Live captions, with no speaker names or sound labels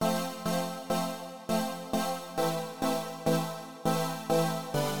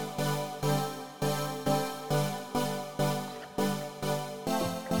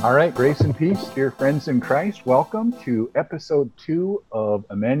All right, grace and peace, dear friends in Christ. Welcome to episode 2 of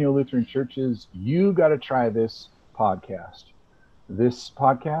Emmanuel Lutheran Church's You Gotta Try This podcast. This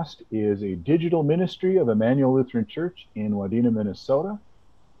podcast is a digital ministry of Emmanuel Lutheran Church in Wadena, Minnesota,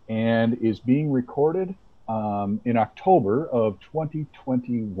 and is being recorded in October of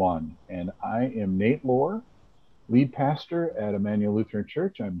 2021. And I am Nate Lohr, lead pastor at Emmanuel Lutheran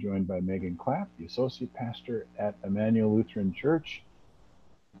Church. I'm joined by Megan Clapp, the associate pastor at Emmanuel Lutheran Church.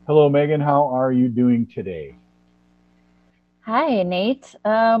 Hello, Megan. How are you doing today? Hi, Nate.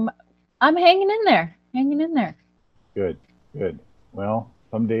 I'm hanging in there. Good. Well,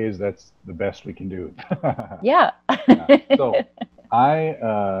 some days that's the best we can do. Yeah. So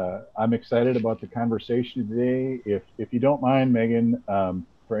I'm excited about the conversation today. If you don't mind, Megan,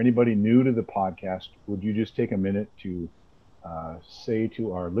 for anybody new to the podcast, would you just take a minute to say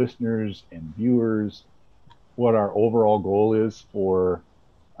to our listeners and viewers what our overall goal is for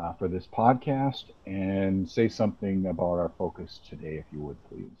this podcast, and say something about our focus today, if you would,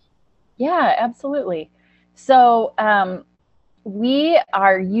 please. Yeah, absolutely. So we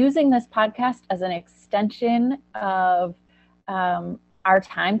are using this podcast as an extension of our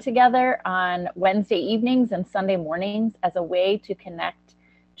time together on Wednesday evenings and Sunday mornings as a way to connect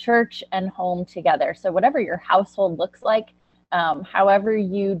church and home together. So whatever your household looks like, however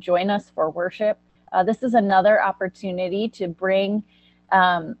you join us for worship, this is another opportunity to bring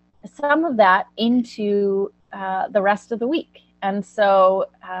some of that into the rest of the week. And so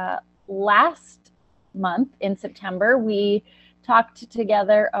last month in September, we talked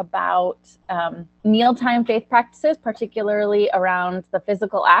together about mealtime faith practices, particularly around the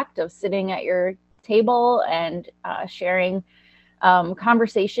physical act of sitting at your table and sharing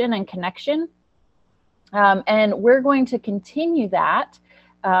conversation and connection. And we're going to continue that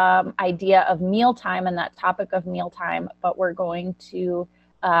idea of mealtime and that topic of mealtime, but we're going to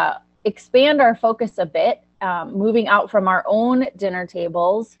expand our focus a bit, moving out from our own dinner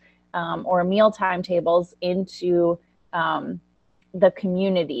tables or mealtime tables into the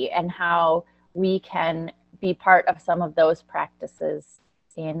community and how we can be part of some of those practices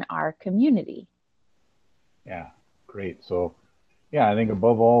in our community. Yeah, great. So, yeah, I think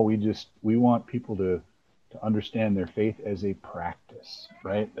above all, we want people to understand their faith as a practice,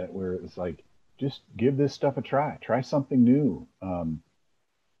 right? It's like, just give this stuff a try. Try something new.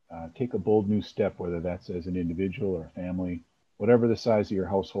 Take a bold new step, whether that's as an individual or a family, whatever the size of your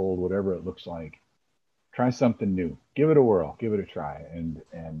household, whatever it looks like. Try something new. Give it a whirl. Give it a try.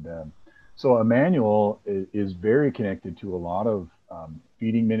 So Emmanuel is very connected to a lot of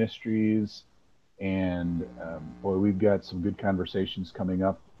feeding ministries, and boy, we've got some good conversations coming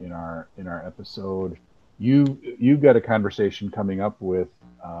up in our episode. You've got a conversation coming up with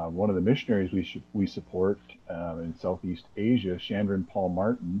one of the missionaries we support in Southeast Asia, Chandran Paul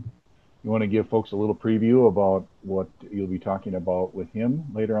Martin. You want to give folks a little preview about what you'll be talking about with him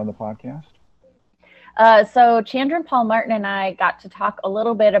later on the podcast? So Chandran Paul Martin and I got to talk a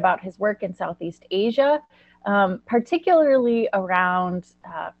little bit about his work in Southeast Asia, particularly around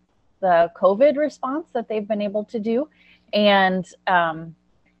the COVID response that they've been able to do, and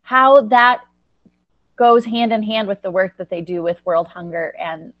how that goes hand in hand with the work that they do with World Hunger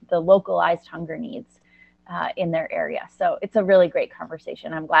and the localized hunger needs in their area. So it's a really great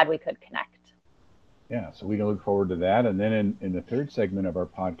conversation. I'm glad we could connect. Yeah, so we can look forward to that. And then in the third segment of our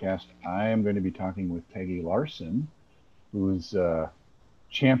podcast, I am going to be talking with Peggy Larson, who's a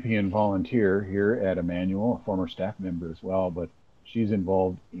champion volunteer here at Emmanuel, a former staff member as well, but she's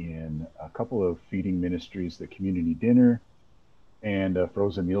involved in a couple of feeding ministries, the community dinner and a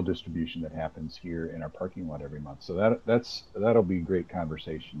frozen meal distribution that happens here in our parking lot every month. So that'll be a great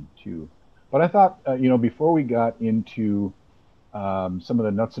conversation too. But I thought, before we got into some of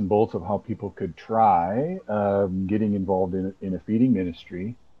the nuts and bolts of how people could try getting involved in a feeding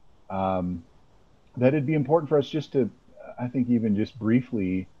ministry, that it'd be important for us just to, I think, even just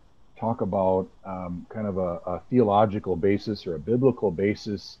briefly talk about kind of a theological basis or a biblical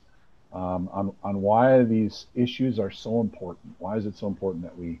basis on why these issues are so important. Why is it so important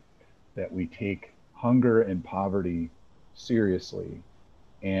that we take hunger and poverty seriously?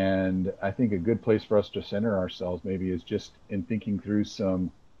 And I think a good place for us to center ourselves maybe is just in thinking through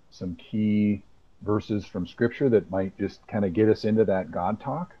some key verses from Scripture that might just kind of get us into that God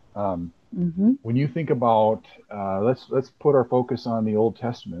talk. When you think about, let's put our focus on the Old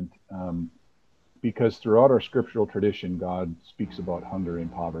Testament, because throughout our scriptural tradition, God speaks about hunger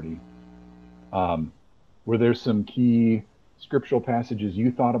and poverty. Were there some key scriptural passages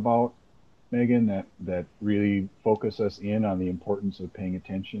you thought about, Megan, that really focus us in on the importance of paying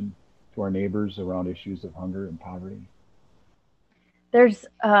attention to our neighbors around issues of hunger and poverty? There's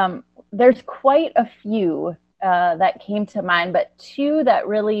quite a few that came to mind, but two that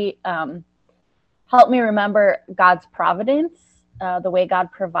really help me remember God's providence, the way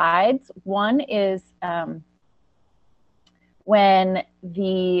God provides. One is when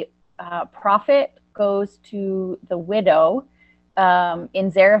the prophet goes to the widow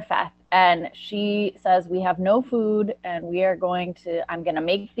in Zarephath, and she says, "We have no food, and I'm going to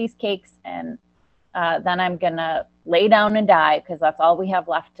make these cakes, and then I'm going to lay down and die because that's all we have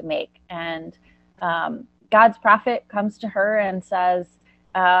left to make." And God's prophet comes to her and says,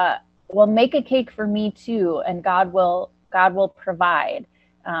 "Well, make a cake for me too, and God will provide."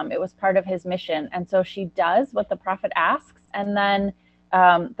 It was part of his mission. And so she does what the prophet asks. And then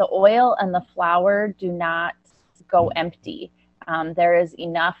the oil and the flour do not go empty. There is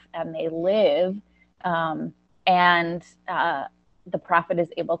enough, and they live. And the prophet is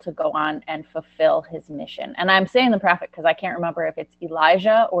able to go on and fulfill his mission. And I'm saying the prophet because I can't remember if it's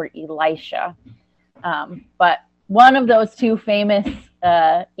Elijah or Elisha. But one of those two famous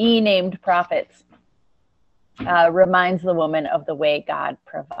E-named prophets reminds the woman of the way God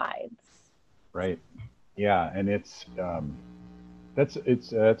provides. Right. Yeah, and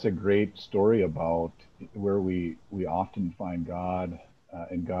that's a great story about where we often find God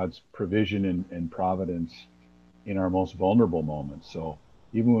and God's provision and providence in our most vulnerable moments. So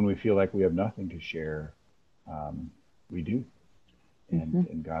even when we feel like we have nothing to share, we do,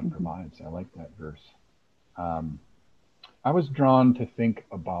 and God provides. I like that verse. I was drawn to think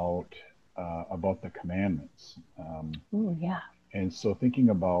about the commandments. Ooh, yeah. And so thinking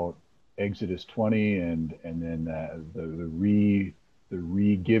about Exodus 20 and then the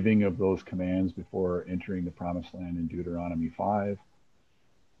re-giving of those commands before entering the promised land in Deuteronomy 5.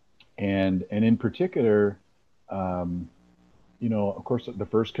 And in particular, of course, the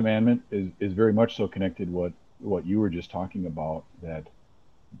first commandment is very much so connected what you were just talking about,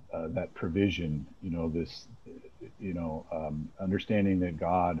 that provision, understanding that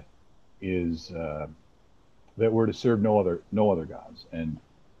God is, that we're to serve no other gods, and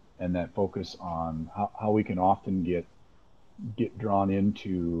that focus on how we can often get drawn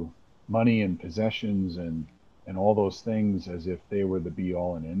into money and possessions and all those things as if they were the be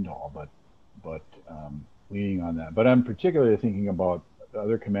all and end all, but leaning on that. But I'm particularly thinking about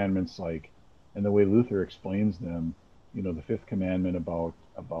other commandments, like, and the way Luther explains them, the fifth commandment about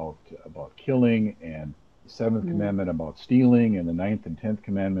killing, and the seventh commandment about stealing, and the ninth and 10th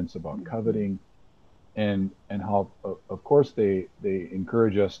commandments about coveting, and how of course they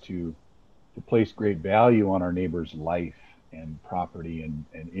encourage us to place great value on our neighbor's life and property and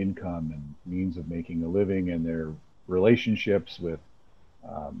income and means of making a living, and their relationships with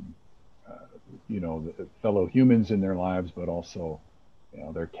the fellow humans in their lives, but also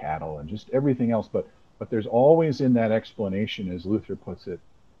their cattle and just everything else. But there's always in that explanation, as Luther puts it,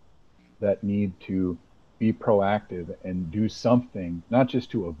 that need to be proactive and do something, not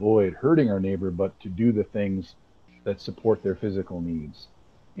just to avoid hurting our neighbor, but to do the things that support their physical needs,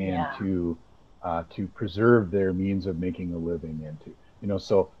 and to preserve their means of making a living, and to,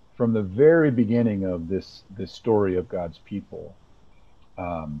 so from the very beginning of this story of God's people,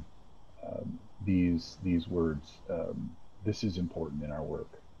 these words, this is important in our work,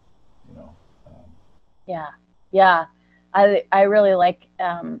 Yeah. I really like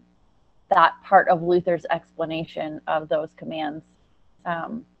that part of Luther's explanation of those commands.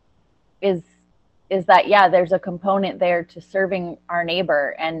 Is that, there's a component there to serving our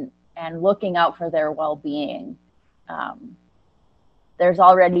neighbor and looking out for their well-being. There's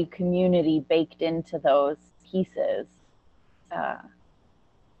already community baked into those pieces.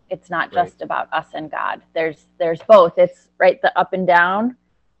 It's not just about us and God. There's both. It's right, the up and down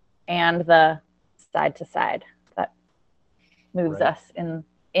and the side to side that moves us in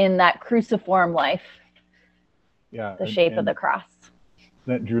that cruciform life. Yeah, the shape of the cross.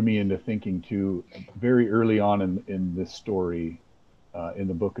 That drew me into thinking too, very early on in this story, in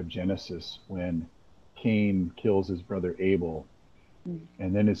the book of Genesis, when Cain kills his brother Abel,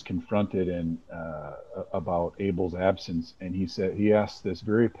 and then is confronted about Abel's absence, and he asks this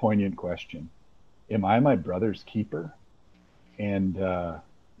very poignant question: "Am I my brother's keeper?" And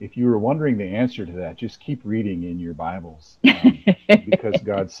if you were wondering the answer to that, just keep reading in your Bibles, because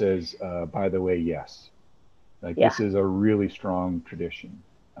God says, by the way, yes. This is a really strong tradition,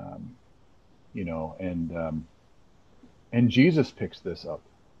 and Jesus picks this up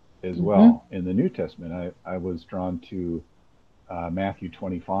as well in the New Testament. I was drawn to Matthew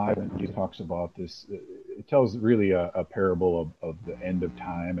 25, and he talks about this. It tells really a parable of the end of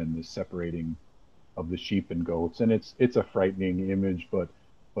time and the separating of the sheep and goats, and it's a frightening image, but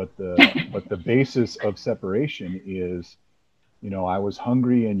the basis of separation is I was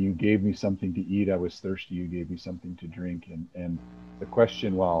hungry and you gave me something to eat. I was thirsty, you gave me something to drink. And the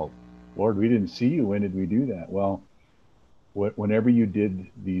question, well, Lord, we didn't see you. When did we do that? Well, whenever you did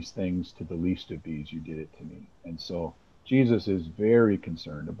these things to the least of these, you did it to me. And so Jesus is very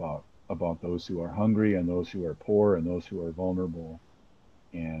concerned about those who are hungry and those who are poor and those who are vulnerable,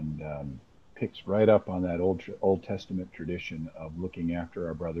 and picks right up on that Old Testament tradition of looking after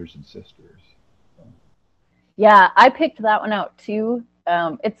our brothers and sisters. So. Yeah, I picked that one out too.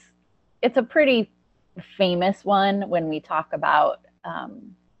 It's a pretty famous one when we talk about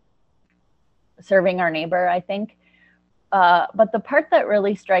serving our neighbor, I think. But the part that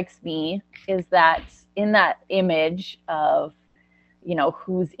really strikes me is that in that image of,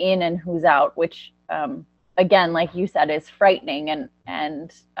 who's in and who's out, which again, like you said, is frightening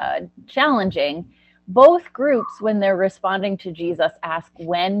and challenging. Both groups, when they're responding to Jesus, ask,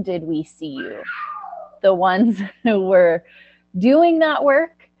 "When did we see you?" The ones who were doing that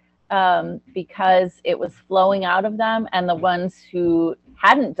work because it was flowing out of them, and the ones who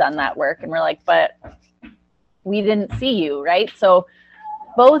hadn't done that work and were like, "But we didn't see you," right? So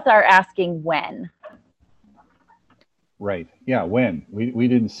both are asking when. Right. Yeah. When we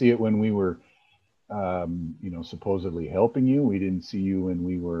didn't see it when we were, supposedly helping you. We didn't see you when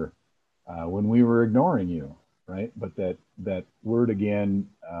we were ignoring you. Right. But that word again,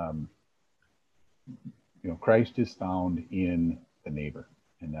 Christ is found in the neighbor,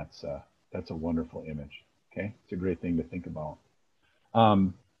 and that's a wonderful image. Okay. It's a great thing to think about.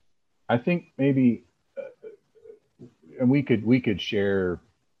 I think maybe, and we could share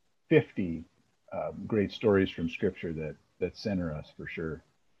 50 great stories from Scripture that center us for sure.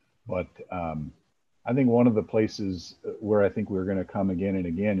 But I think one of the places where I think we're going to come again and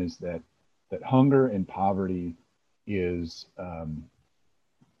again is that hunger and poverty is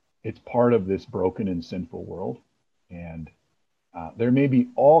it's part of this broken and sinful world, and there may be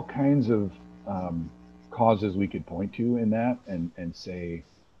all kinds of causes we could point to in that and say,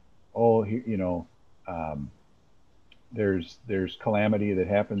 oh, there's calamity that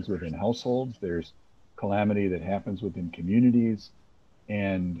happens within households. There's calamity that happens within communities.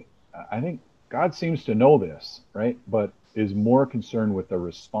 And I think God seems to know this, right? But is more concerned with the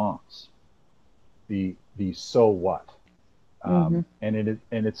response, the so what. And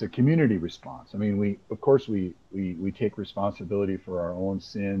it's a community response. I mean, we take responsibility for our own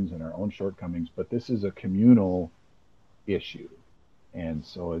sins and our own shortcomings, but this is a communal issue. And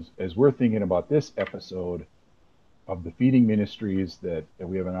so as we're thinking about this episode of the feeding ministries that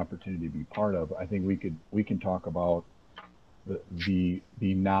we have an opportunity to be part of, I think we can talk about the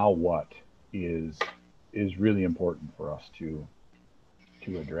now what is really important for us to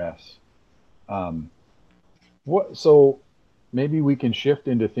address. So maybe we can shift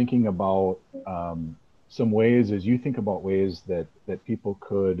into thinking about some ways, as you think about ways that people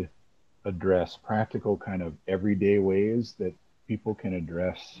could address, practical kind of everyday ways that people can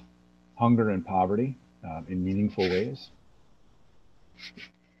address hunger and poverty in meaningful ways.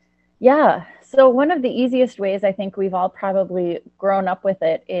 Yeah. So one of the easiest ways, I think we've all probably grown up with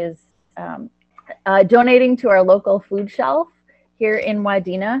it, is donating to our local food shelf here in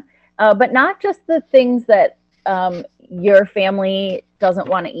Wadena, but not just the things that your family doesn't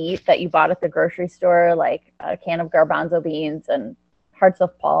want to eat that you bought at the grocery store, like a can of garbanzo beans and hearts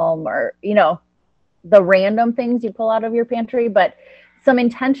of palm, or, the random things you pull out of your pantry, but some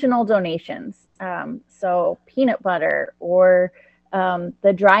intentional donations. So peanut butter, or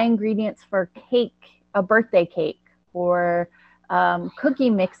the dry ingredients for cake, a birthday cake, or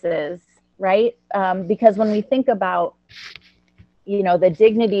cookie mixes, right? Because when we think about, the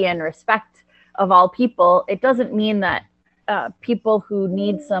dignity and respect of all people, it doesn't mean that people who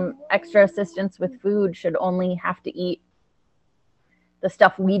need some extra assistance with food should only have to eat the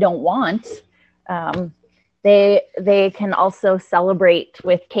stuff we don't want. They can also celebrate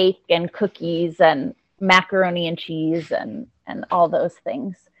with cake and cookies and macaroni and cheese and all those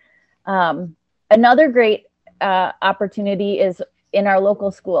things. Another great opportunity is in our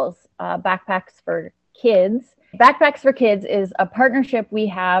local schools, Backpacks for Kids. Backpacks for Kids is a partnership we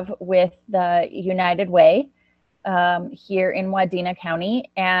have with the United Way here in Wadena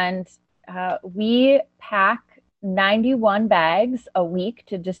County, and we pack 91 bags a week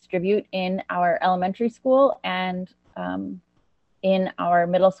to distribute in our elementary school and in our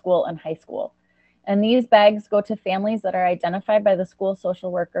middle school and high school. And these bags go to families that are identified by the school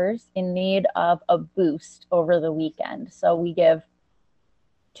social workers in need of a boost over the weekend. So we give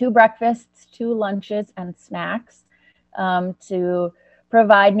 2 breakfasts, 2 lunches, and snacks to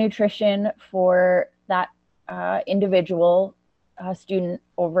provide nutrition for that individual a student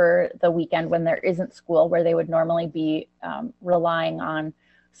over the weekend when there isn't school, where they would normally be relying on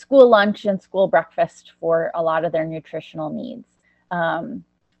school lunch and school breakfast for a lot of their nutritional needs.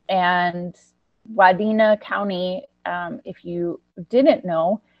 And Wadena County, if you didn't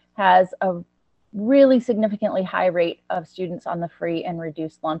know, has a really significantly high rate of students on the free and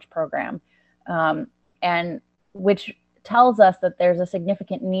reduced lunch program, and which tells us that there's a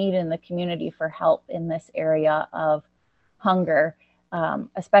significant need in the community for help in this area of hunger,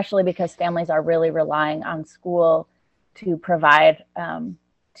 especially because families are really relying on school to provide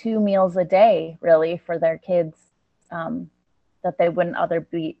 2 meals a day, really, for their kids that they wouldn't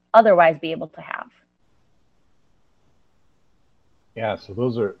otherwise be able to have. Yeah, so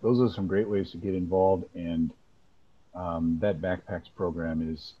those are some great ways to get involved, and that Backpacks program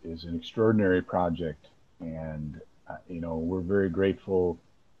is an extraordinary project, and we're very grateful.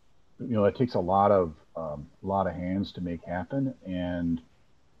 It takes a lot of hands to make happen, and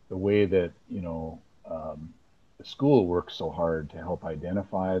the way that the school works so hard to help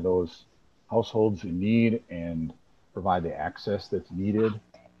identify those households in need and provide the access that's needed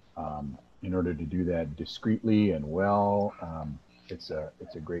in order to do that discreetly and well. It's a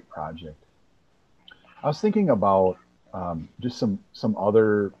great project. I was thinking about just some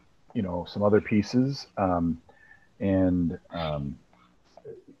other pieces, and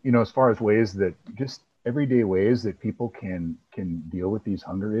as far as ways that just everyday ways that people can deal with these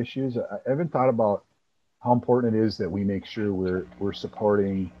hunger issues. I haven't thought about how important it is that we make sure we're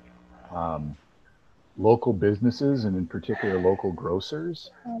supporting local businesses, and in particular local grocers.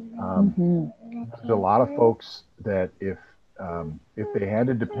 There's a lot of folks that if they had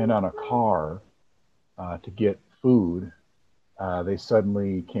to depend on a car to get food, they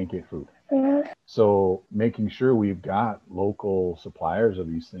suddenly can't get food. So making sure we've got local suppliers of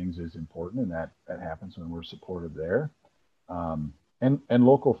these things is important, and that happens when we're supportive there. And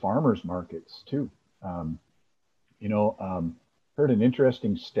local farmers markets too. Heard an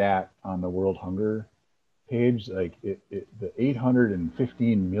interesting stat on the World Hunger page, like the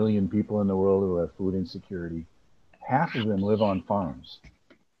 815 million people in the world who have food insecurity, half of them live on farms.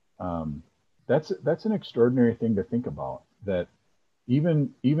 That's an extraordinary thing to think about, that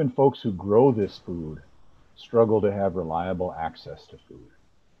even folks who grow this food struggle to have reliable access to food.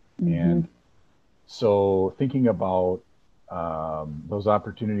 And so thinking about those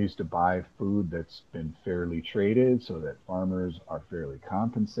opportunities to buy food that's been fairly traded so that farmers are fairly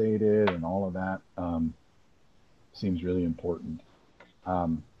compensated and all of that seems really important. I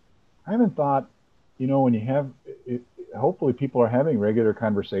haven't thought, when you have it, hopefully people are having regular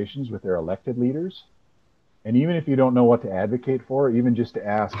conversations with their elected leaders. And even if you don't know what to advocate for, even just to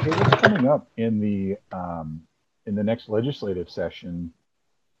ask, hey, what's coming up in the next legislative session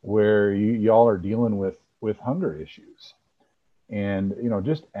where y'all are dealing with hunger issues? And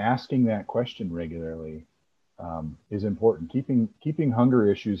just asking that question regularly is important. Keeping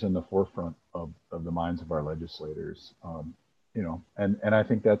hunger issues in the forefront of the minds of our legislators. And I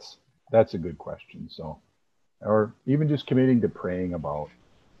think that's a good question. So, or even just committing to praying about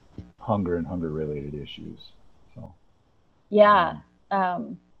hunger and hunger related issues. So yeah.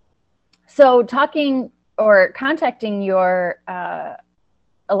 So talking or contacting your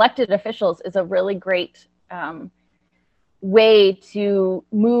elected officials is a really great way to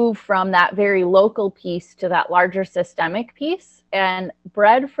move from that very local piece to that larger systemic piece. And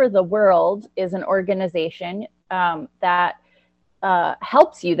Bread for the World is an organization that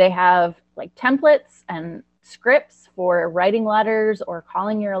helps you. They have like templates and scripts for writing letters or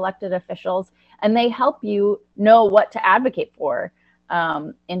calling your elected officials, and they help you know what to advocate for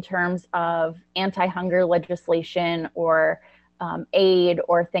in terms of anti-hunger legislation or aid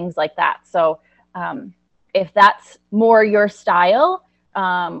or things like that. So if that's more your style,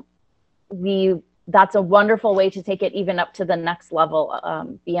 that's a wonderful way to take it even up to the next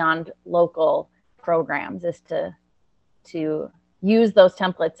level beyond local programs, is to use those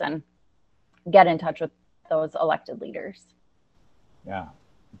templates and get in touch with those elected leaders. Yeah,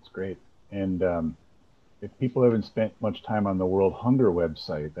 that's great. And if people haven't spent much time on the World Hunger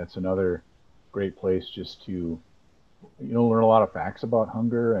website, that's another great place just to learn a lot of facts about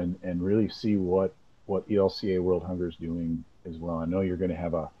hunger and really see what ELCA World Hunger is doing as well. I know you're going to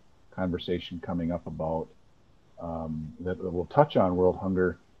have a conversation coming up about that will touch on World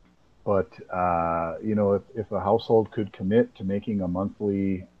Hunger, but if a household could commit to making a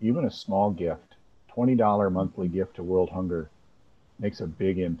monthly, even a small gift, $20 monthly gift to World Hunger, makes a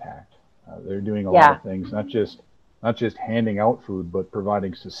big impact. They're doing a lot of things, not just handing out food, but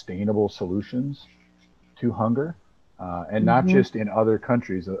providing sustainable solutions to hunger, and not just in other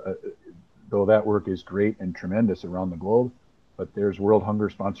countries, though that work is great and tremendous around the globe, but there's World Hunger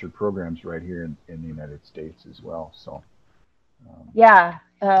sponsored programs right here in the United States as well. So, yeah,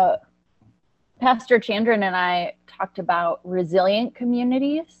 Pastor Chandran and I talked about resilient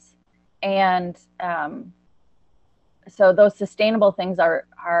communities, and so those sustainable things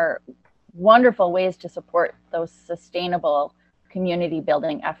are wonderful ways to support those sustainable community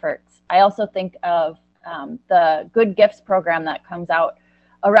building efforts. I also think of the Good Gifts program that comes out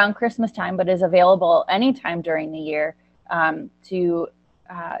around Christmas time, but is available anytime during the year, to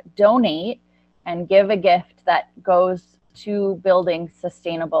donate and give a gift that goes to building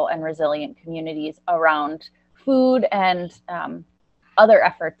sustainable and resilient communities around food and other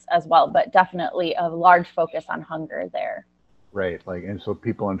efforts as well, but definitely a large focus on hunger there. Right. Like, and so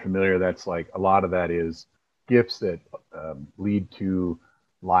people unfamiliar, that's like a lot of that is gifts that lead to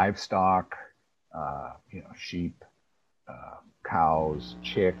livestock, sheep, cows,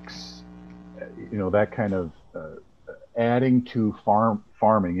 chicks, that kind of adding to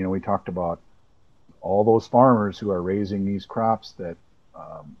farming. We talked about all those farmers who are raising these crops that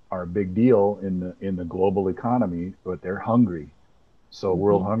are a big deal in the global economy, but they're hungry. So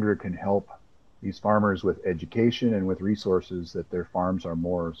World Hunger can help these farmers with education and with resources that their farms are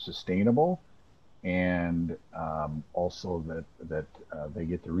more sustainable, and also that they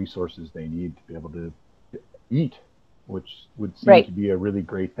get the resources they need to be able to eat, which would seem to be a really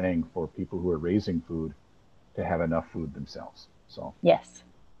great thing for people who are raising food to have enough food themselves. So yes.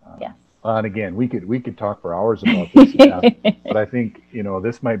 And again, we could talk for hours about this stuff, but I think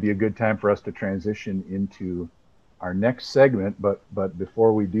this might be a good time for us to transition into our next segment. But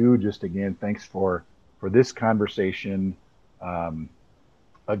before we do, just again, thanks for this conversation.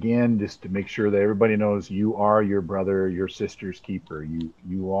 Again, just to make sure that everybody knows you are your brother, your sister's keeper.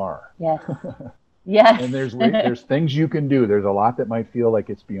 You are. Yes. Yes. And there's things you can do. There's a lot that might feel like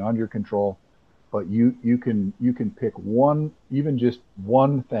it's beyond your control, but you can pick one, even just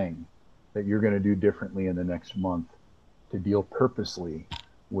one thing that you're going to do differently in the next month to deal purposely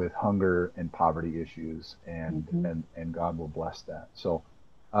with hunger and poverty issues, and God will bless that. So,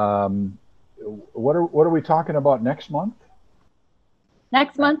 what are we talking about next month?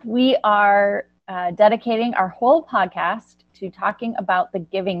 Next month we are dedicating our whole podcast to talking about the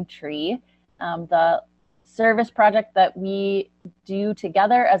Giving Tree, the service project that we do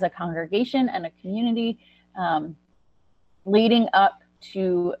together as a congregation and a community, leading up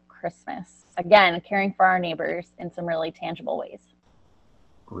to Christmas. Again, caring for our neighbors in some really tangible ways.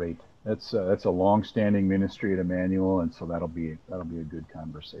 Great. That's a long-standing ministry at Emmanuel, and so that'll be a good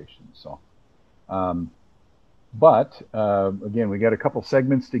conversation. So, but again, we got a couple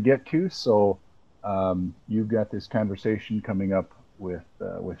segments to get to. So you've got this conversation coming up with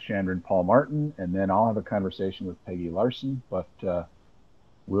Chandran Paul Martin, and then I'll have a conversation with Peggy Larson. But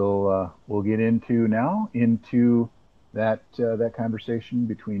we'll get into that conversation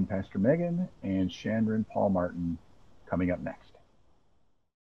between Pastor Megan and Chandran Paul Martin coming up next.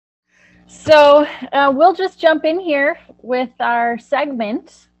 So we'll just jump in here with our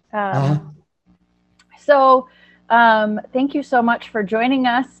segment. So thank you so much for joining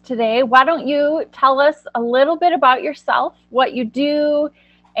us today. Why don't you tell us a little bit about yourself, what you do,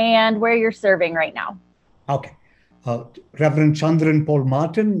 and where you're serving right now? Okay. Reverend Chandran Paul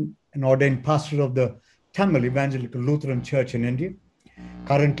Martin, an ordained pastor of the Tamil Evangelical Lutheran Church in India,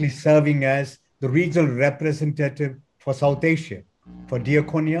 currently serving as the regional representative for South Asia for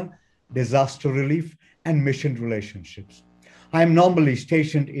Diaconia, disaster relief, and mission relationships. I am normally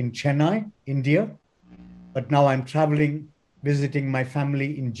stationed in Chennai, India, but now I'm traveling, visiting my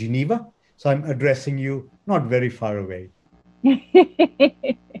family in Geneva. So I'm addressing you not very far away.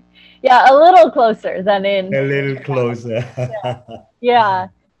 Yeah, a little closer than in. A little closer. Yeah.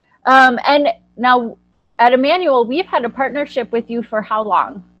 And now at Emmanuel, we've had a partnership with you for how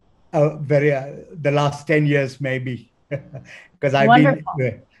long? The last 10 years, maybe. Because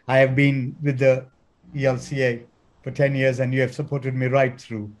I have been with the ELCA for 10 years, and you have supported me right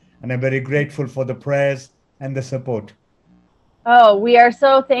through. And I'm very grateful for the prayers and the support. Oh, we are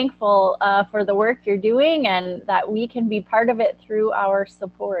so thankful for the work you're doing, and that we can be part of it through our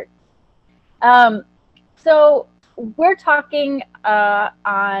support. So we're talking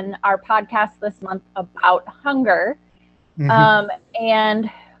on our podcast this month about hunger,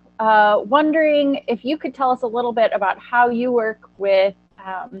 and wondering if you could tell us a little bit about how you work with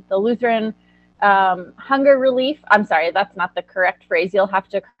the Lutheran hunger relief. I'm sorry, that's not the correct phrase. You'll have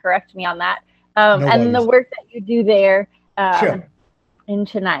to correct me on that. And the work that you do there in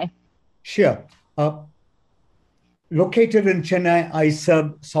Chennai. Sure. Located in Chennai, I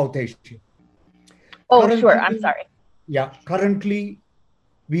serve South Asia. Oh, sure. I'm sorry. Yeah. Currently,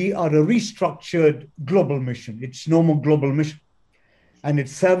 we are a restructured global mission. It's no more global mission. And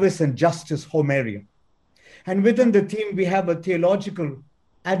it's service and justice home area. And within the theme, we have a theological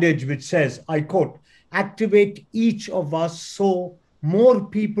adage which says, I quote, activate each of us so more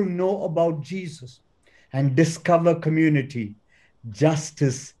people know about Jesus and discover community,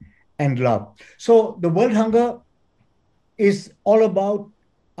 justice, and love. So the World Hunger is all about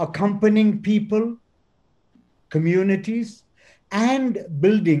accompanying people, communities, and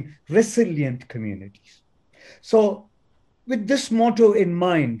building resilient communities. So with this motto in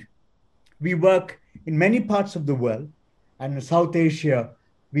mind, we work in many parts of the world, and in South Asia,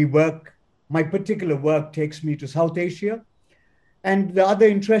 my particular work takes me to South Asia. And the other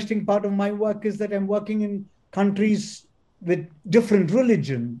interesting part of my work is that I'm working in countries with different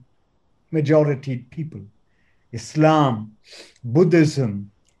religion majority people, Islam,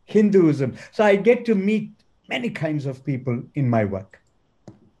 Buddhism, Hinduism. So I get to meet many kinds of people in my work.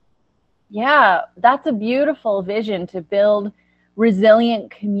 Yeah, that's a beautiful vision to build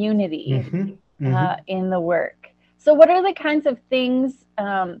resilient community in the work. So what are the kinds of things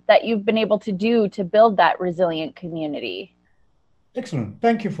that you've been able to do to build that resilient community? Excellent.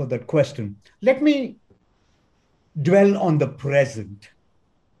 Thank you for that question. Let me dwell on the present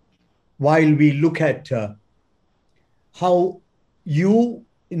while we look at how you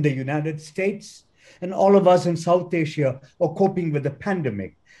in the United States and all of us in South Asia are coping with the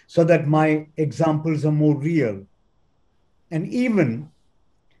pandemic, so that my examples are more real and even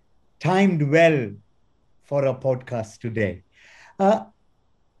timed well for our podcast today.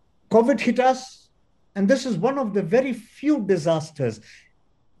 COVID hit us, and this is one of the very few disasters,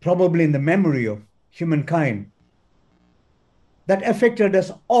 probably in the memory of humankind, that affected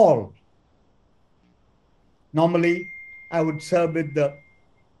us all. Normally, I would serve with the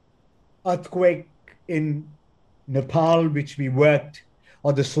earthquake in Nepal, which we worked,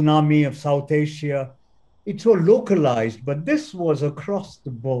 or the tsunami of South Asia. It's so localized, but this was across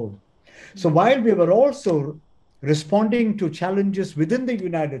the board. So while we were also responding to challenges within the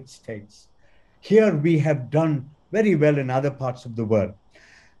United States, here we have done very well in other parts of the world.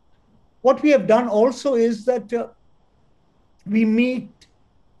 What we have done also is that we meet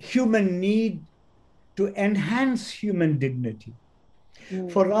human need to enhance human dignity.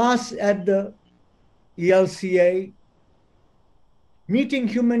 For us at the ELCA, meeting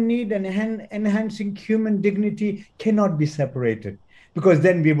human need and enhancing human dignity cannot be separated, because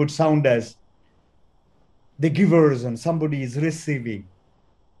then we would sound as the givers and somebody is receiving.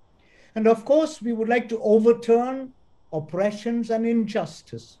 And of course, we would like to overturn oppressions and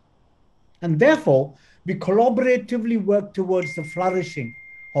injustice. And therefore, we collaboratively work towards the flourishing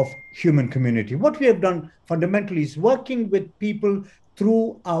of human community. What we have done fundamentally is working with people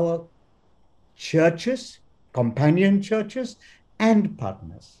through our churches, companion churches, and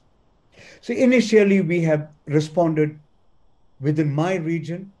partners. So initially, we have responded within my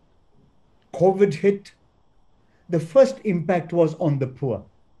region. COVID hit. The first impact was on the poor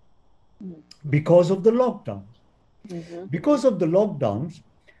because of the lockdowns. Because of the lockdown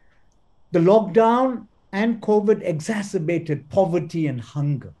and COVID exacerbated poverty and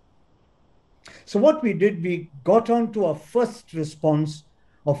hunger. So what we did, we got on to our first response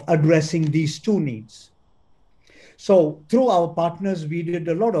of addressing these two needs. So through our partners, we did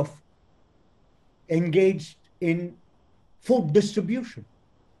a lot of engaged in food distribution,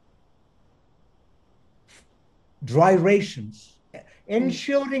 dry rations,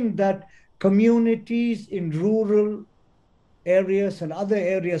 ensuring that communities in rural areas and other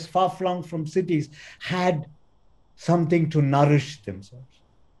areas far-flung from cities had something to nourish themselves.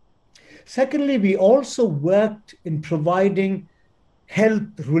 Secondly, we also worked in providing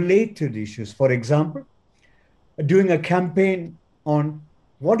health-related issues. For example, doing a campaign on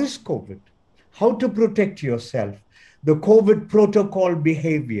what is COVID, how to protect yourself, the COVID protocol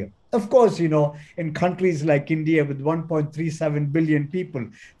behavior. Of course, in countries like India with 1.37 billion people,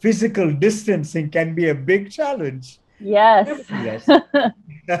 physical distancing can be a big challenge. Yes.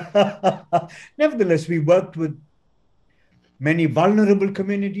 Nevertheless, we worked with many vulnerable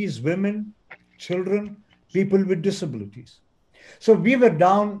communities, women, children, people with disabilities. So we were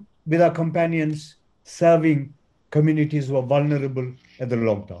down with our companions serving communities who are vulnerable at the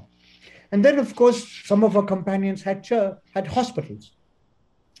lockdown. And then, of course, some of our companions had hospitals.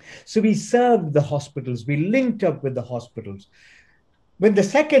 So we served the hospitals. We linked up with the hospitals. When the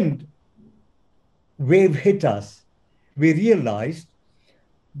second wave hit us, we realized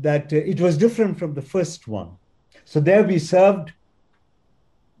that it was different from the first one. So there we served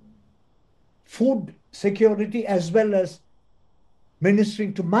food security as well as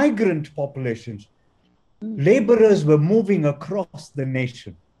ministering to migrant populations. Laborers were moving across the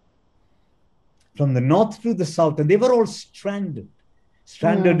nation. from the north to the south, and they were all stranded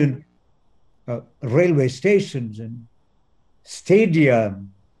in railway stations and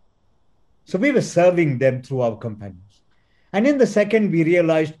stadium. So we were serving them through our companions. And in the second, we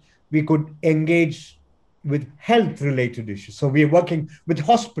realized we could engage with health-related issues. So we are working with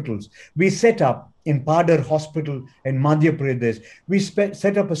hospitals. We set up in Padar Hospital in Madhya Pradesh, we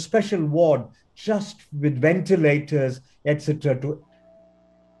set up a special ward just with ventilators, etc., to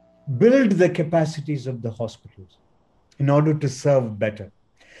build the capacities of the hospitals in order to serve better.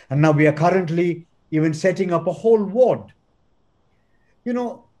 And now we are currently even setting up a whole ward. You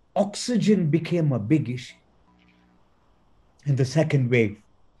know, oxygen became a big issue in the second wave.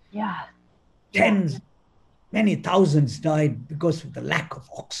 Yeah. Many thousands died because of the lack of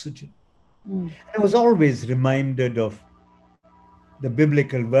oxygen. I was always reminded of the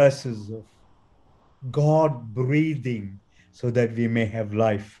biblical verses of God breathing so that we may have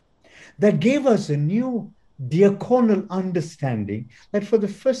life. That gave us a new diaconal understanding that for the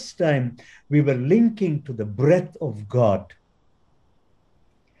first time we were linking to the breath of God.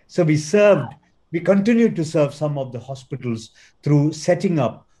 So we continued to serve some of the hospitals through setting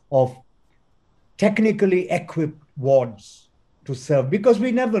up of technically equipped wards to serve, because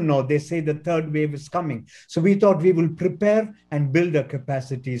we never know. They say the third wave is coming. So we thought we will prepare and build our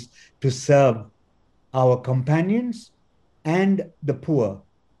capacities to serve our companions and the poor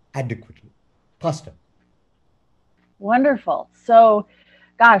adequately. Pastor. Wonderful. So,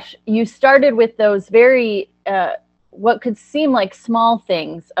 gosh, you started with those very, what could seem like small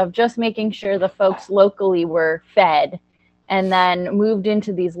things of just making sure the folks locally were fed, and then moved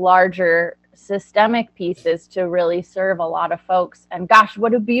into these larger systemic pieces to really serve a lot of folks. And gosh,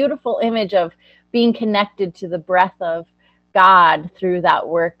 what a beautiful image of being connected to the breath of God through that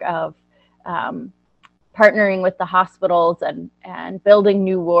work of partnering with the hospitals and building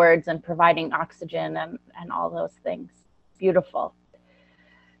new wards and providing oxygen and all those things. Beautiful.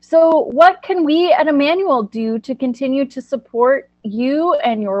 So what can we at Emmanuel do to continue to support you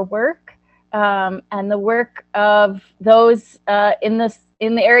and your work and the work of those in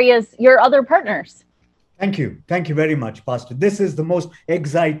the areas, your other partners? Thank you. Thank you very much, Pastor. This is the most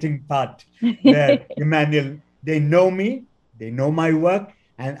exciting part where Emmanuel, they know me, they know my work,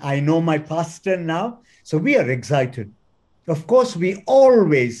 and I know my pastor now. So we are excited. Of course, we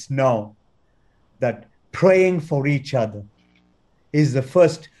always know that praying for each other is the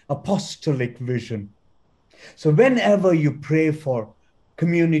first apostolic vision. So whenever you pray for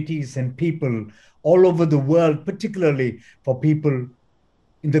communities and people all over the world, particularly for people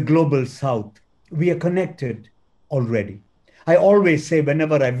in the global south, we are connected already. I always say,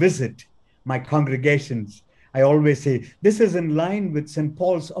 whenever I visit my congregations, I always say, this is in line with St.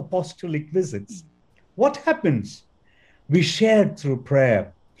 Paul's apostolic visits. What happens? We share through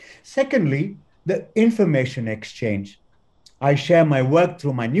prayer. Secondly, the information exchange. I share my work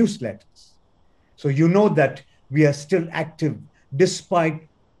through my newsletters. So you know that we are still active despite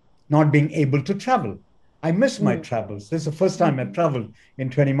not being able to travel. I miss my travels. This is the first time I've traveled in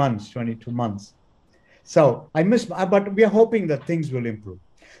 20 months, 22 months. So I miss, but we are hoping that things will improve.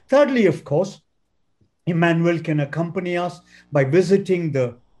 Thirdly, of course, Emmanuel can accompany us by visiting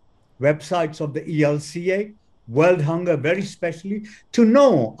the websites of the ELCA, World Hunger very specially, to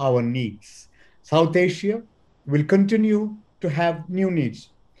know our needs. South Asia will continue to have new needs.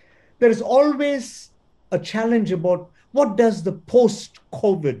 There is always a challenge about what does the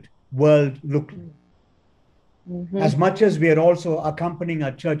post-COVID world look like? As much as we are also accompanying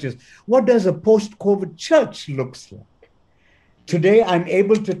our churches, what does a post-COVID church looks like? Today, I'm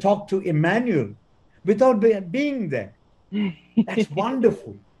able to talk to Emmanuel without being there. That's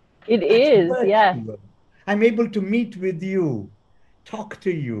wonderful. It is, yeah. I'm able to meet with you, talk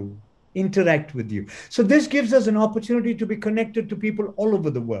to you, interact with you. So this gives us an opportunity to be connected to people all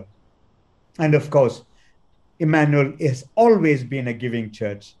over the world. And of course, Emmanuel has always been a giving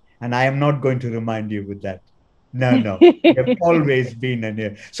church, and I am not going to remind you with that. No, we have always been in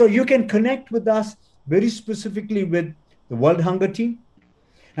here. So you can connect with us very specifically with the World Hunger Team.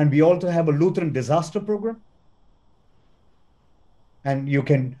 And we also have a Lutheran disaster program. And you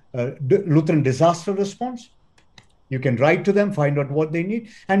can, Lutheran disaster response. You can write to them, find out what they need.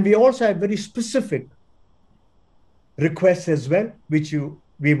 And we also have very specific requests as well, which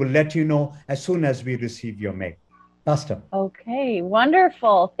we will let you know as soon as we receive your mail. Pastor. Okay,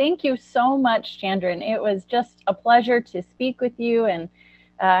 wonderful. Thank you so much, Chandran. It was just a pleasure to speak with you and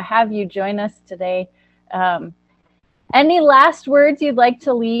have you join us today. Any last words you'd like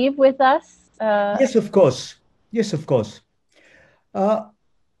to leave with us? Yes, of course. Yes, of course.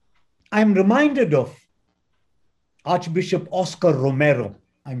 I'm reminded of Archbishop Oscar Romero.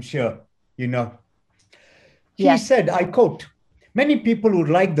 I'm sure you know He Yes. said, I quote, many people would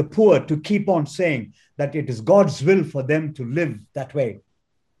like the poor to keep on saying that it is God's will for them to live that way.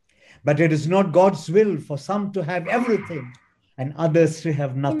 But it is not God's will for some to have everything and others to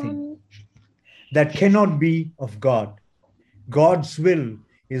have nothing. That cannot be of God. God's will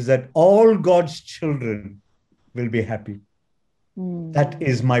is that all God's children will be happy. That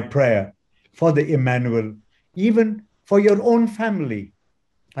is my prayer for the Emmanuel, even for your own family.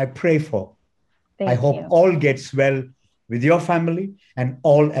 I pray for. I hope all gets well with your family and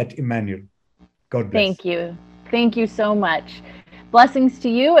all at Emmanuel. God bless. Thank you. Thank you so much. Blessings to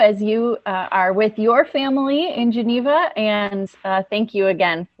you as you are with your family in Geneva, and thank you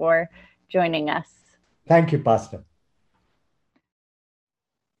again for joining us. Thank you, Pastor.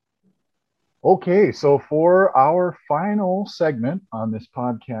 Okay, so for our final segment on this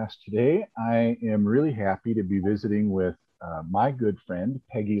podcast today, I am really happy to be visiting with my good friend,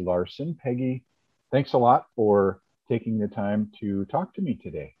 Peggy Larson. Peggy, thanks a lot for taking the time to talk to me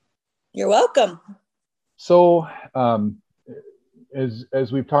today. You're welcome. So,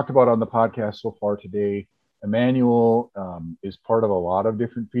 as we've talked about on the podcast so far today, Emmanuel is part of a lot of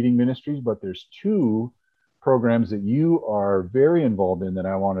different feeding ministries, but there's two programs that you are very involved in that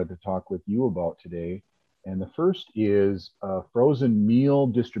I wanted to talk with you about today. And the first is a frozen meal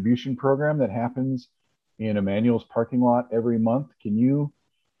distribution program that happens in Emmanuel's parking lot every month. Can you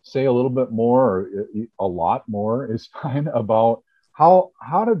say a little bit more, or a lot more is fine, about how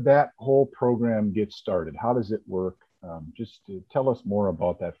did that whole program get started? How does it work? Just to tell us more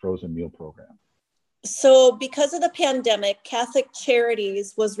about that frozen meal program. So because of the pandemic, Catholic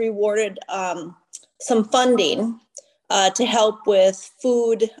Charities was rewarded some funding to help with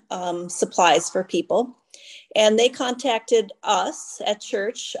food supplies for people. And they contacted us at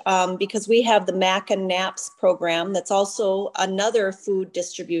church because we have the MAC and NAPS program. That's also another food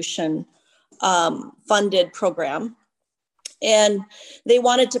distribution funded program. And they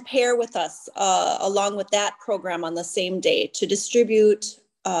wanted to pair with us along with that program on the same day to distribute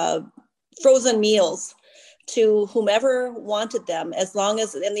frozen meals to whomever wanted them, as long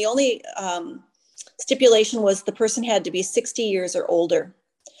as, and the only stipulation was the person had to be 60 years or older.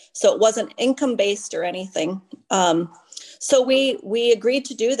 So it wasn't income-based or anything. So we agreed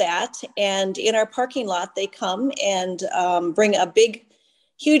to do that. And in our parking lot, they come and bring a big,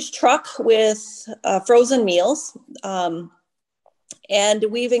 huge truck with frozen meals. And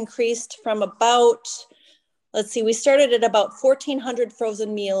we've increased from about, we started at about 1,400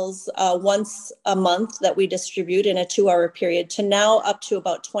 frozen meals once a month that we distribute in a 2-hour period, to now up to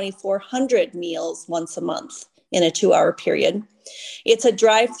about 2,400 meals once a month in a 2-hour period. It's a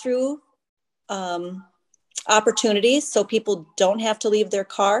drive-through opportunity, so people don't have to leave their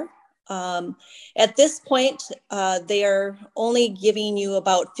car. At this point, they are only giving you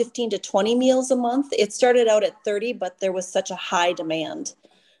about 15 to 20 meals a month. It started out at 30, but there was such a high demand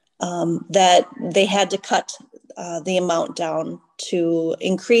that they had to cut the amount down to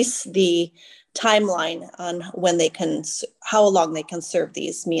increase the timeline on when they can, how long they can serve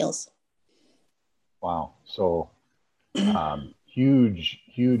these meals. Wow. So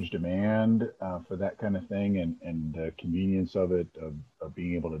huge demand for that kind of thing, and the convenience of it, of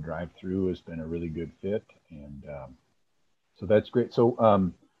being able to drive through, has been a really good fit. And so that's great. So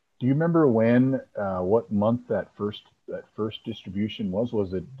do you remember what month that first distribution was?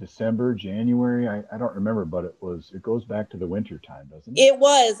 Was it December, January? I don't remember, but it goes back to the winter time, doesn't it? It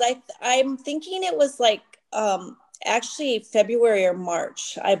was. I'm thinking it was like actually February or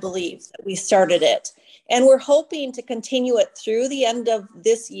March, I believe, that we started it. And we're hoping to continue it through the end of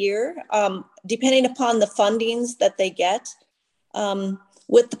this year, depending upon the fundings that they get.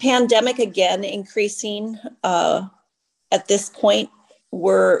 With the pandemic again increasing at this point,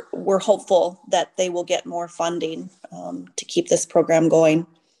 we're hopeful that they will get more funding to keep this program going.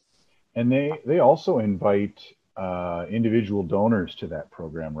 And they also invite individual donors to that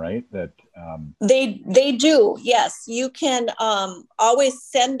program, right? That they do, yes. You can always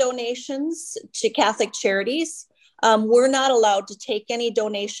send donations to Catholic Charities. We're not allowed to take any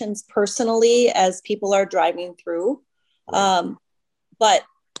donations personally as people are driving through. Right. But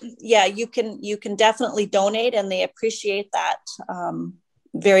yeah, you can definitely donate, and they appreciate that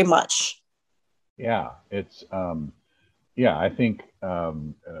very much. Yeah, it's I think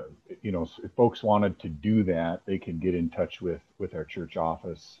if folks wanted to do that, they can get in touch with our church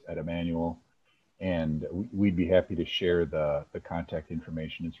office at Emmanuel, and we'd be happy to share the contact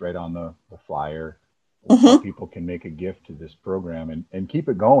information. It's right on the flyer. How people can make a gift to this program and keep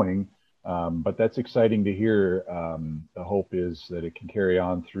it going. But that's exciting to hear. The hope is that it can carry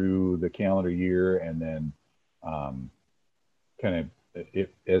on through the calendar year, and then kind of, if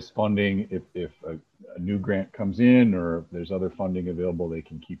as funding, if new grant comes in, or if there's other funding available, they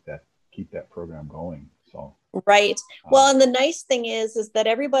can keep that program going. So right. Well, and the nice thing is that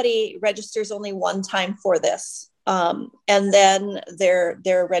everybody registers only one time for this, and then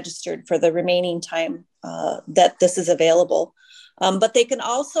they're registered for the remaining time that this is available. But they can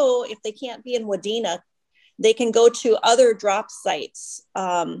also, if they can't be in Wadena, they can go to other drop sites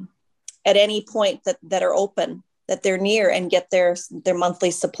at any point that are open, that they're near, and get their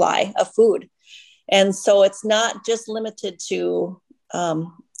monthly supply of food. And so it's not just limited to,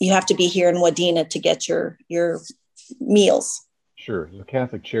 you have to be here in Wadena to get your meals. Sure. The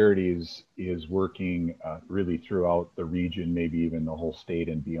Catholic Charities is working really throughout the region, maybe even the whole state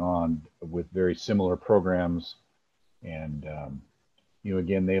and beyond, with very similar programs. And,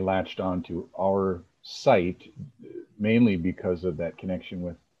 again, they latched on to our site mainly because of that connection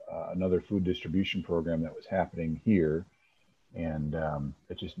with another food distribution program that was happening here. And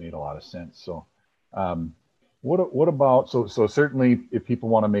it just made a lot of sense. So what about, so certainly if people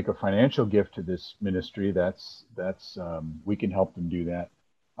want to make a financial gift to this ministry, that's we can help them do that.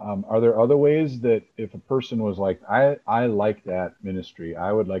 Are there other ways that if a person was like, I like that ministry,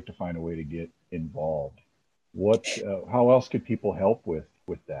 I would like to find a way to get involved? How else could people help with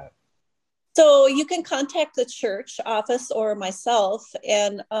that? So you can contact the church office or myself.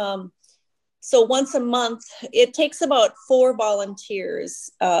 And so once a month, it takes about 4 volunteers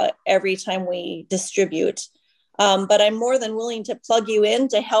every time we distribute. But I'm more than willing to plug you in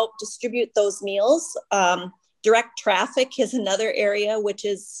to help distribute those meals. Direct traffic is another area which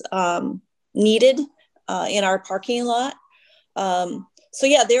is needed in our parking lot. So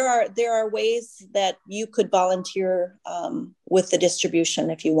yeah, there are ways that you could volunteer with the distribution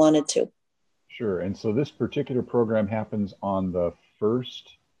if you wanted to. Sure. And so this particular program happens on the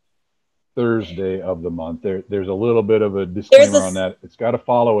first Thursday of the month. There's a little bit of a disclaimer on that. It's got to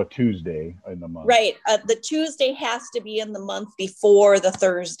follow a Tuesday in the month. Right. The Tuesday has to be in the month before the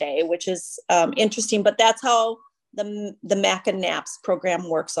Thursday, which is interesting, but that's how the Mac and Naps program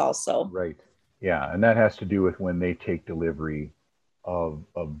works also. Right. Yeah. And that has to do with when they take delivery of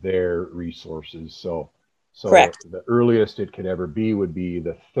their resources. So correct. The earliest it could ever be would be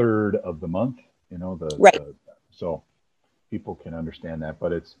the 3rd of the month, right. So people can understand that,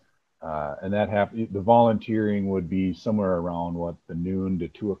 but it's, and that the volunteering would be somewhere around the noon to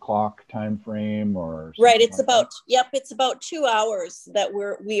 2 o'clock time frame, or right. It's about it's about 2 hours that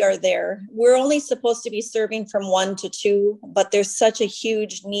we are there. We're only supposed to be serving from 1 to 2, but there's such a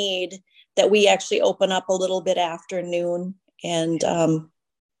huge need that we actually open up a little bit after noon and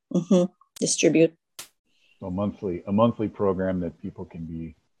distribute. So a monthly program that people can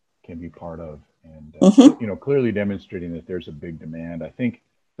be part of, and clearly demonstrating that there's a big demand. I think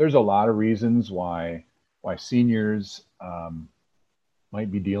there's a lot of reasons why seniors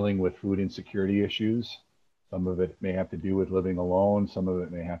might be dealing with food insecurity issues. Some of it may have to do with living alone. Some of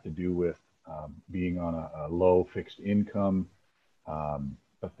it may have to do with being on a low fixed income.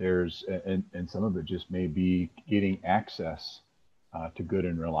 But and some of it just may be getting access to good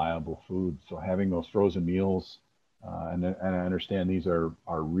and reliable food. So having those frozen meals, and I understand these are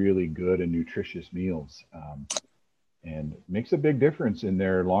really good and nutritious meals. And it makes a big difference in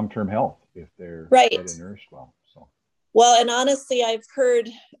their long-term health if they're right. fed and nourished well. So. Well, and honestly, I've heard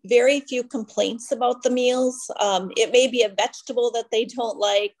very few complaints about the meals. It may be a vegetable that they don't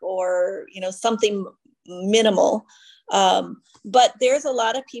like, or something minimal. But there's a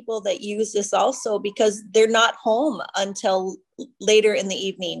lot of people that use this also because they're not home until later in the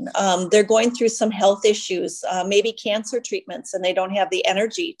evening. They're going through some health issues, maybe cancer treatments, and they don't have the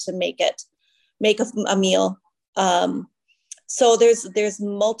energy to make a meal. So there's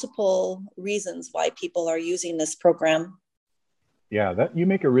multiple reasons why people are using this program. Yeah, that you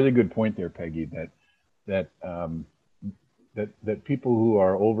make a really good point there, Peggy, that people who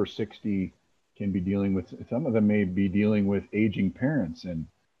are over 60 can be dealing with, some of them may be dealing with aging parents and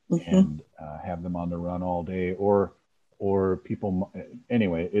have them on the run all day, or people,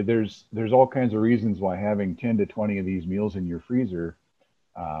 anyway, there's all kinds of reasons why having 10 to 20 of these meals in your freezer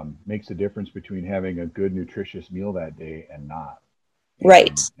makes a difference between having a good nutritious meal that day and not.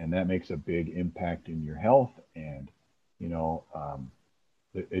 Right. And that makes a big impact in your health, and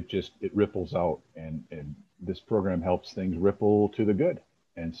it ripples out, and this program helps things ripple to the good.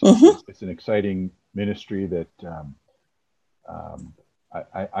 And so it's an exciting ministry that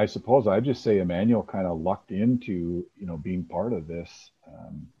I suppose I'd just say Emmanuel kind of lucked into being part of this,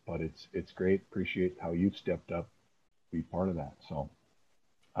 but it's great. Appreciate how you've stepped up to be part of that. So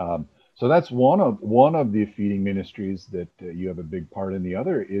that's one of the feeding ministries that you have a big part in. The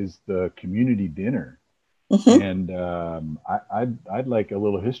other is the community dinner Mm-hmm. And I'd like a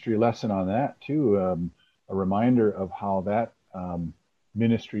little history lesson on that too. A reminder of how that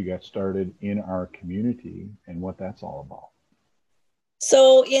ministry got started in our community and what that's all about.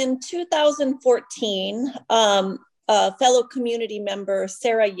 So in 2014, a fellow community member,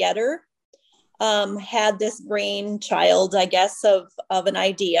 Sarah Yetter, had this brainchild, I guess, of an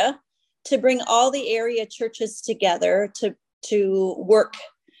idea to bring all the area churches together to work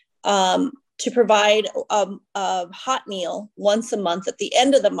to provide a hot meal once a month at the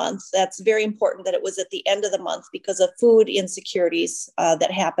end of the month. That's very important that it was at the end of the month because of food insecurities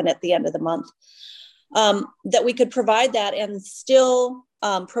that happen at the end of the month. That we could provide that and still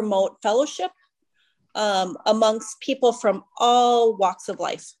promote fellowship amongst people from all walks of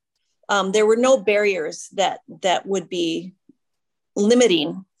life. There were no barriers that would be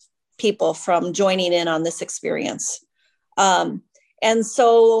limiting people from joining in on this experience. And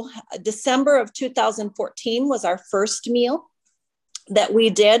so December of 2014 was our first meal that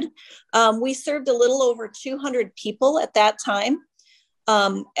we did. We served a little over 200 people at that time.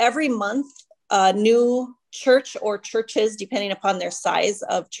 Every month, a new church or churches, depending upon their size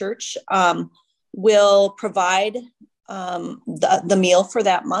of church, will provide the meal for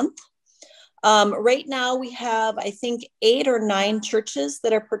that month. Right now we have, I think, 8 or 9 churches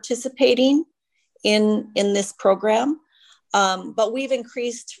that are participating in this program. But we've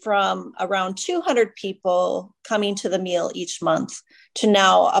increased from around 200 people coming to the meal each month to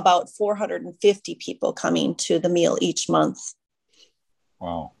now about 450 people coming to the meal each month.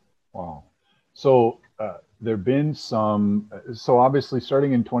 Wow. So there've been so obviously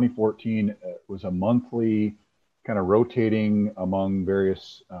starting in 2014 was a monthly kind of rotating among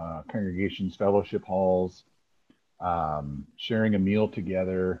various congregations, fellowship halls, sharing a meal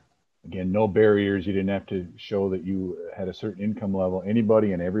together. Again, no barriers. You didn't have to show that you had a certain income level.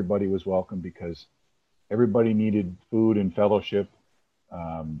 Anybody and everybody was welcome because everybody needed food and fellowship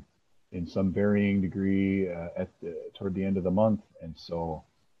in some varying degree toward the end of the month. And so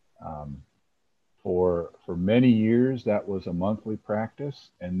for many years, that was a monthly practice.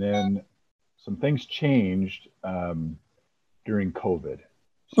 And then some things changed during COVID.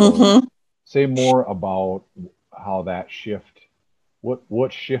 So say more about how that shift.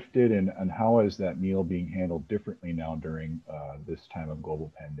 What shifted and how is that meal being handled differently now during this time of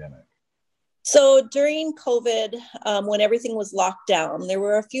global pandemic? So during COVID, when everything was locked down, there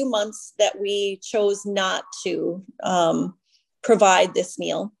were a few months that we chose not to provide this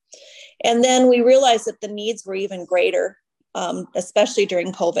meal. And then we realized that the needs were even greater, especially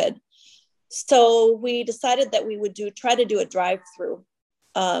during COVID. So we decided that we would try to do a drive-through,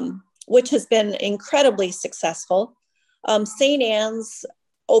 which has been incredibly successful. St. Anne's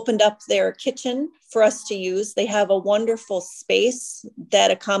opened up their kitchen for us to use. They have a wonderful space that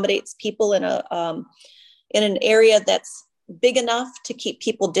accommodates people in an area that's big enough to keep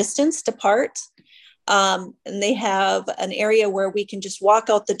people distanced apart. And they have an area where we can just walk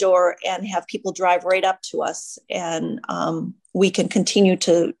out the door and have people drive right up to us, and we can continue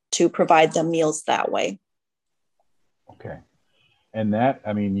to provide them meals that way. Okay. And that,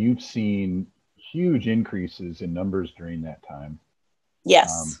 I mean, you've seen huge increases in numbers during that time.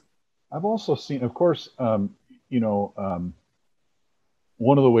 Yes. I've also seen, of course, one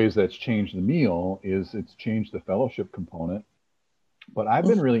of the ways that's changed the meal is it's changed the fellowship component. But I've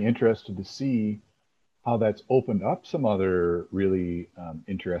been really interested to see how that's opened up some other really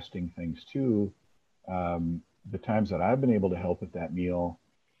interesting things too. The times that I've been able to help at that meal,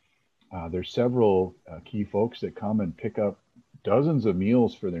 there's several key folks that come and pick up dozens of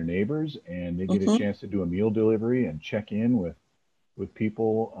meals for their neighbors, and they get a chance to do a meal delivery and check in with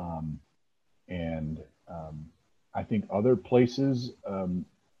people. I think other places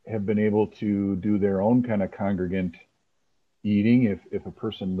have been able to do their own kind of congregant eating if a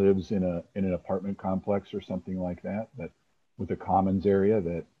person lives in an apartment complex or something like that with a commons area,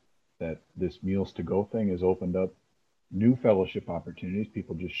 that this meals to go thing has opened up new fellowship opportunities.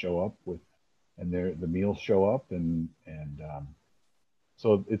 People just show up and the meals show up, and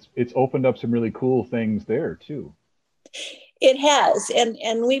so it's opened up some really cool things there too. It has,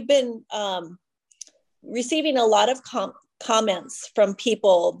 and we've been receiving a lot of comments from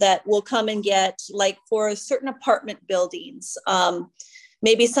people that will come and get, like, for certain apartment buildings.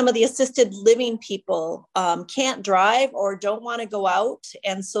 Maybe some of the assisted living people can't drive or don't want to go out,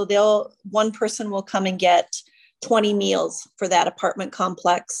 and so one person will come and get 20 meals for that apartment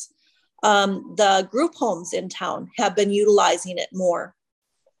complex. The group homes in town have been utilizing it more.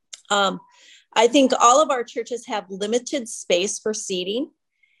 I think all of our churches have limited space for seating,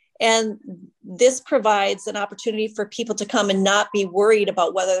 and this provides an opportunity for people to come and not be worried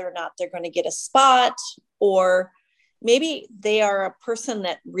about whether or not they're going to get a spot or maybe they are a person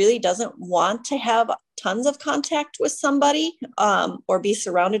that really doesn't want to have tons of contact with somebody, or be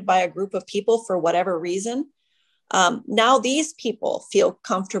surrounded by a group of people for whatever reason. Now these people feel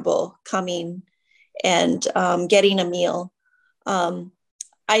comfortable coming and getting a meal.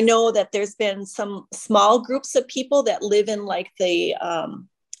 I know that there's been some small groups of people that live in like the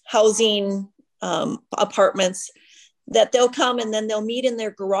housing apartments, that they'll come and then they'll meet in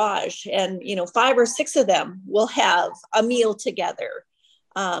their garage, and 5 or 6 of them will have a meal together.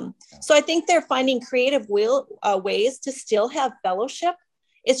 So I think they're finding creative ways to still have fellowship.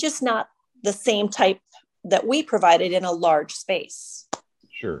 It's just not the same type that we provided in a large space.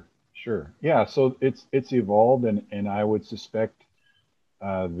 Sure. Yeah. So it's evolved, and I would suspect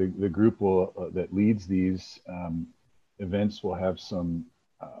the group that leads these events will have some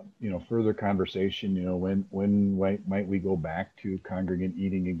further conversation. When might we go back to congregant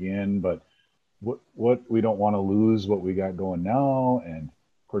eating again? But what we don't want to lose what we got going now, and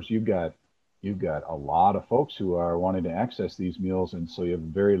of course you've got a lot of folks who are wanting to access these meals, and so you have a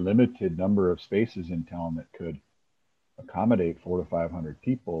very limited number of spaces in town that could accommodate 400 to 500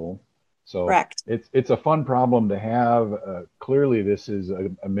 people. So Correct. It's a fun problem to have. Clearly, this is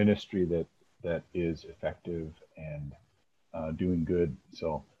a ministry that is effective and doing good.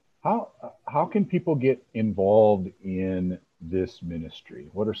 So how can people get involved in this ministry?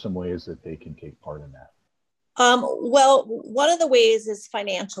 What are some ways that they can take part in that? Well, one of the ways is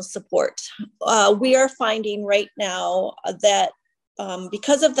financial support. We are finding right now that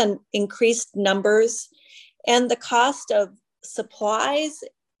because of the increased numbers and the cost of supplies,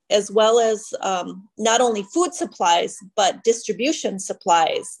 as well as not only food supplies, but distribution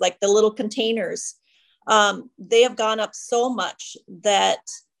supplies, like the little containers, they have gone up so much that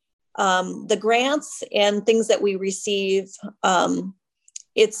the grants and things that we receive,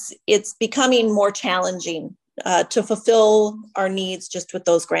 it's becoming more challenging to fulfill our needs just with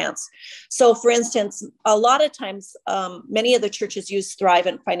those grants. So for instance, a lot of times, many of the churches use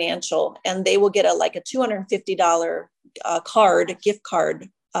Thrivent Financial, and they will get a $250 gift card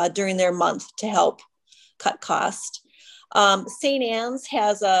during their month to help cut cost. St. Anne's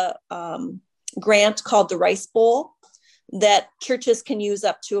has a grant called the Rice Bowl that churches can use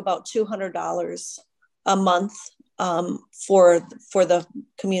up to about $200 a month for the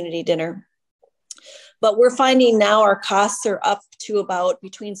community dinner. But we're finding now our costs are up to about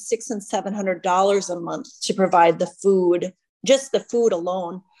between $600 and $700 a month to provide the food, just the food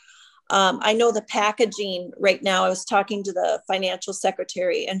alone. I know the packaging right now, I was talking to the financial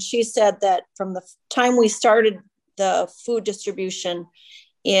secretary, and she said that from the time we started the food distribution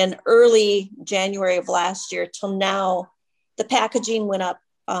in early January of last year till now, the packaging went up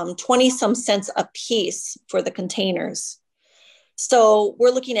 20 some cents a piece for the containers. So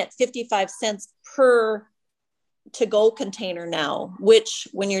we're looking at 55 cents per to-go container now, which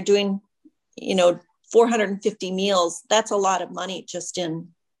when you're doing, 450 meals, that's a lot of money just in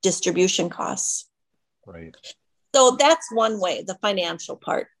distribution costs. Right. So that's one way, the financial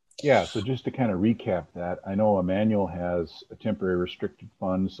part. Yeah. So just to kind of recap that, I know Emmanuel has a temporary restricted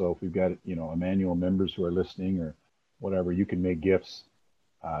fund. So if we've got, Emmanuel members who are listening or whatever, you can make gifts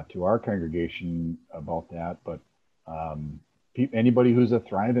to our congregation about that. But anybody who's a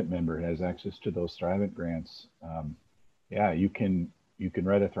Thrivent member has access to those Thrivent grants. You can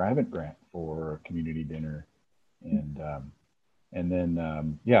write a Thrivent grant for a community dinner, and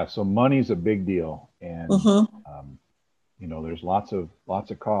then so money's a big deal, and there's lots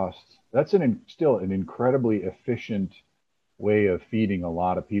of costs. That's still an incredibly efficient way of feeding a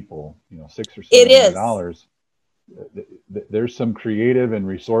lot of people. $600 or $700. There's some creative and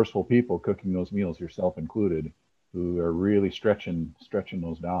resourceful people cooking those meals, yourself included, who are really stretching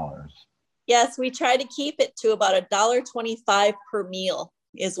those dollars. Yes, we try to keep it to about $1.25 per meal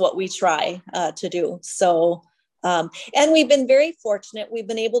is what we try to do. So, and we've been very fortunate. We've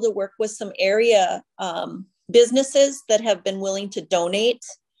been able to work with some area businesses that have been willing to donate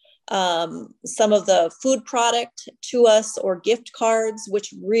some of the food product to us or gift cards,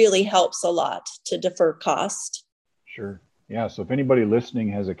 which really helps a lot to defer cost. Sure. Yeah. So if anybody listening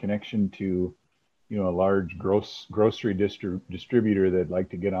has a connection to a large grocery distributor that'd like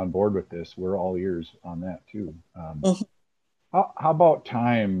to get on board with this, we're all ears on that too. How about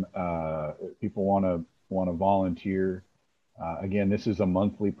time? People want to volunteer. Again, this is a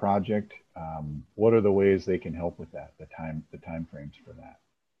monthly project. What are the ways they can help with that? The time frames for that?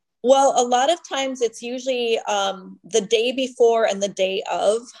 Well, a lot of times it's usually the day before and the day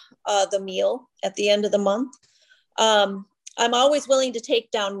of the meal at the end of the month. I'm always willing to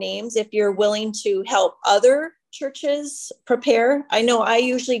take down names if you're willing to help other churches prepare. I know I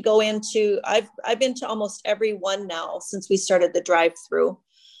usually go into, I've been to almost every one now since we started the drive-through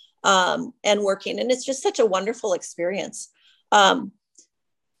and working, and it's just such a wonderful experience.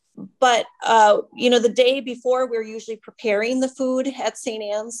 But the day before, we're usually preparing the food at St.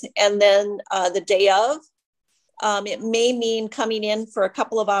 Anne's, and then the day of, it may mean coming in for a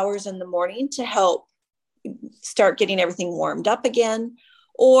couple of hours in the morning to help start getting everything warmed up again.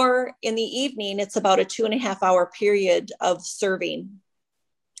 Or in the evening, it's about a 2.5 hour period of serving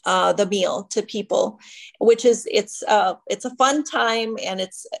the meal to people, which is, it's a fun time, and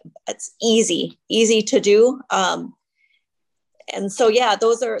it's easy to do. And so, yeah,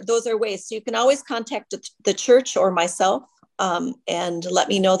 those are ways. So you can always contact the church or myself and let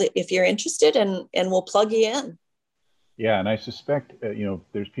me know that if you're interested, and we'll plug you in. Yeah, and I suspect,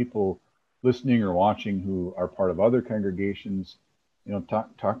 there's people listening or watching who are part of other congregations.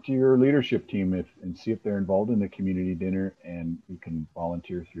 Talk to your leadership team and see if they're involved in the community dinner, and you can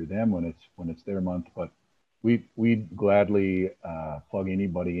volunteer through them when it's their month. But we'd gladly plug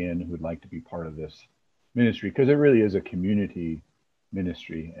anybody in who'd like to be part of this ministry, because it really is a community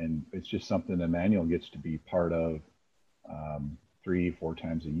ministry, and it's just something Emmanuel gets to be part of 3-4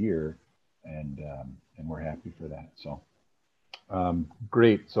 times a year, and we're happy for that. So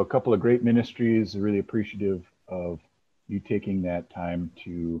great. So a couple of great ministries. Really appreciative of you taking that time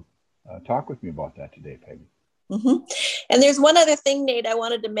to talk with me about that today, Peggy. Mm-hmm. And there's one other thing, Nate, I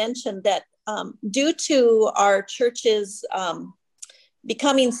wanted to mention, that due to our churches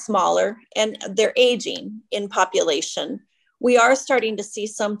becoming smaller and they're aging in population, we are starting to see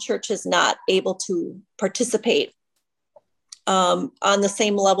some churches not able to participate on the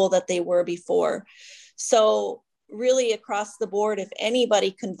same level that they were before. So really across the board, if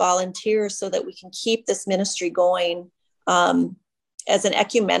anybody can volunteer so that we can keep this ministry going as an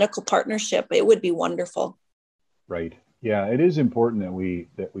ecumenical partnership, it would be wonderful. Right. Yeah, it is important that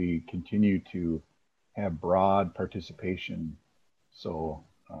we continue to have broad participation, so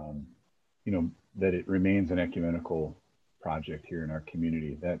that it remains an ecumenical project here in our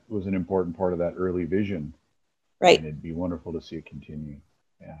community. That was an important part of that early vision. Right. And it'd be wonderful to see it continue.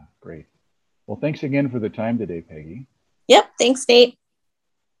 Yeah, great. Well, thanks again for the time today, Peggy. Yep. Thanks, Nate.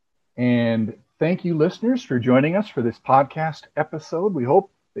 And thank you, listeners, for joining us for this podcast episode. We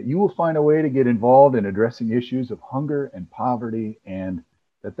hope that you will find a way to get involved in addressing issues of hunger and poverty, and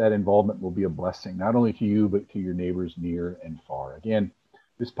that involvement will be a blessing, not only to you, but to your neighbors near and far. Again,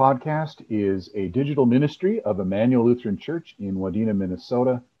 this podcast is a digital ministry of Emmanuel Lutheran Church in Wadena,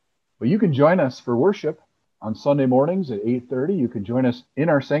 Minnesota. But you can join us for worship on Sunday mornings at 8:30. You can join us in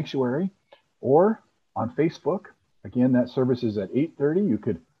our sanctuary or on Facebook. Again, that service is at 8:30. You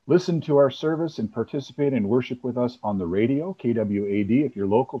could listen to our service and participate in worship with us on the radio, KWAD. If you're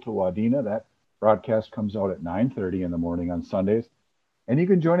local to Wadena, that broadcast comes out at 9:30 in the morning on Sundays. And you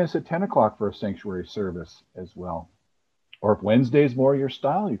can join us at 10 o'clock for a sanctuary service as well. Or if Wednesday's more your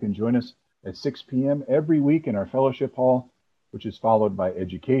style, you can join us at 6 p.m. every week in our fellowship hall, which is followed by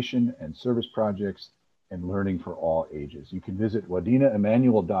education and service projects and learning for all ages. You can visit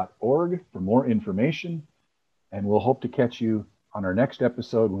wadenaemmanuel.org for more information, and we'll hope to catch you on our next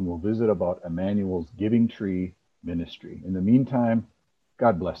episode when we'll visit about Emmanuel's Giving Tree ministry. In the meantime,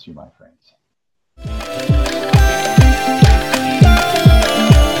 God bless you, my friends.